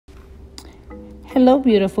Hello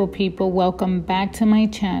beautiful people, welcome back to my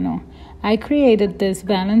channel. I created this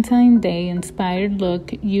Valentine's Day inspired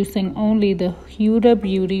look using only the Huda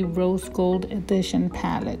Beauty Rose Gold Edition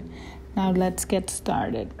palette. Now let's get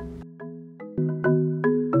started.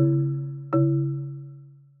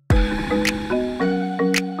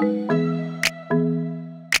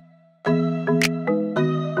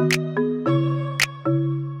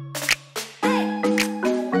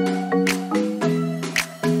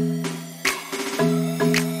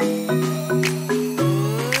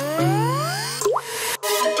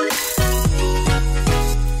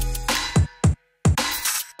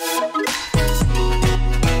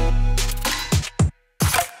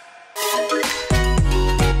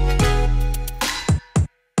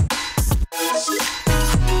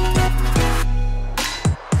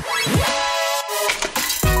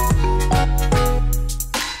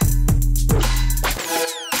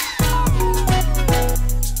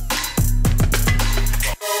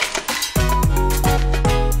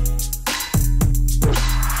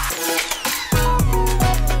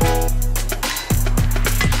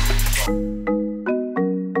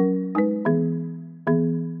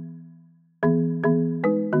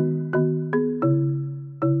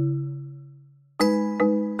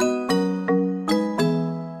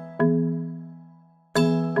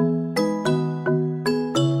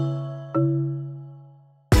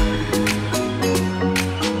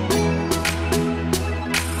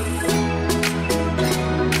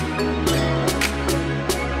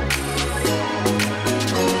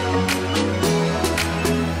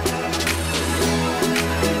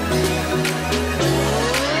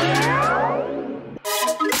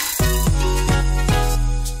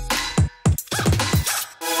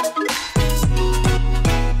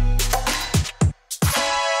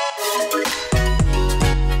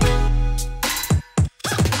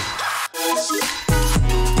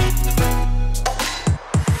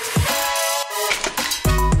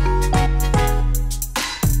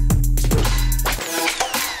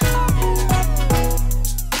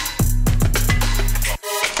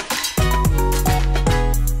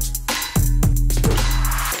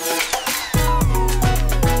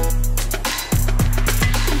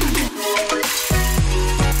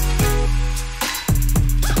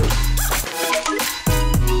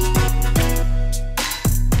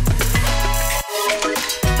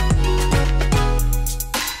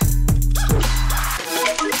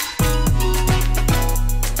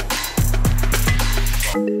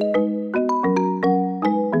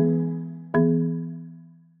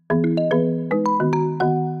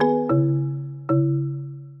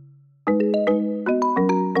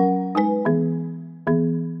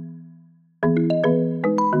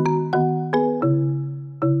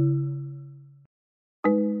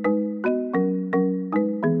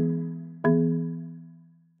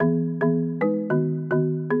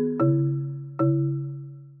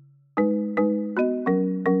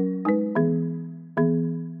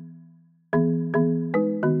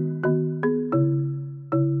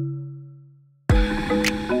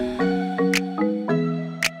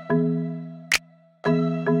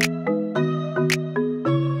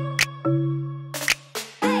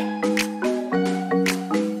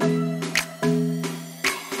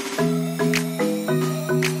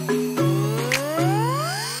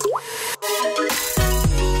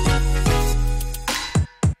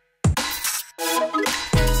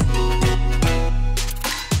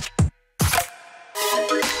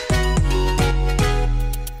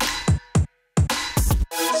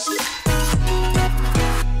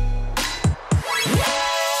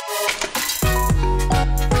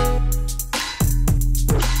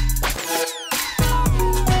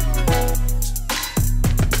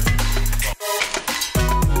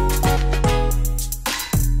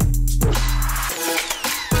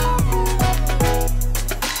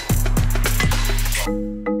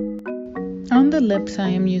 On the lips, I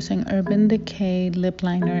am using Urban Decay lip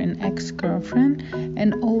liner in Ex-Girlfriend,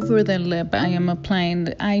 and over the lip, I am applying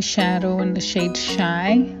the eyeshadow in the shade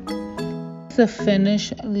Shy. It's a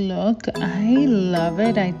finished look. I love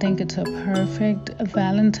it. I think it's a perfect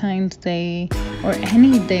Valentine's Day or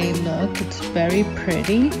any day look. It's very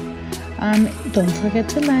pretty. Don't forget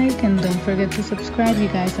to like and don't forget to subscribe, you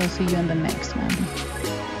guys. I'll see you on the next one.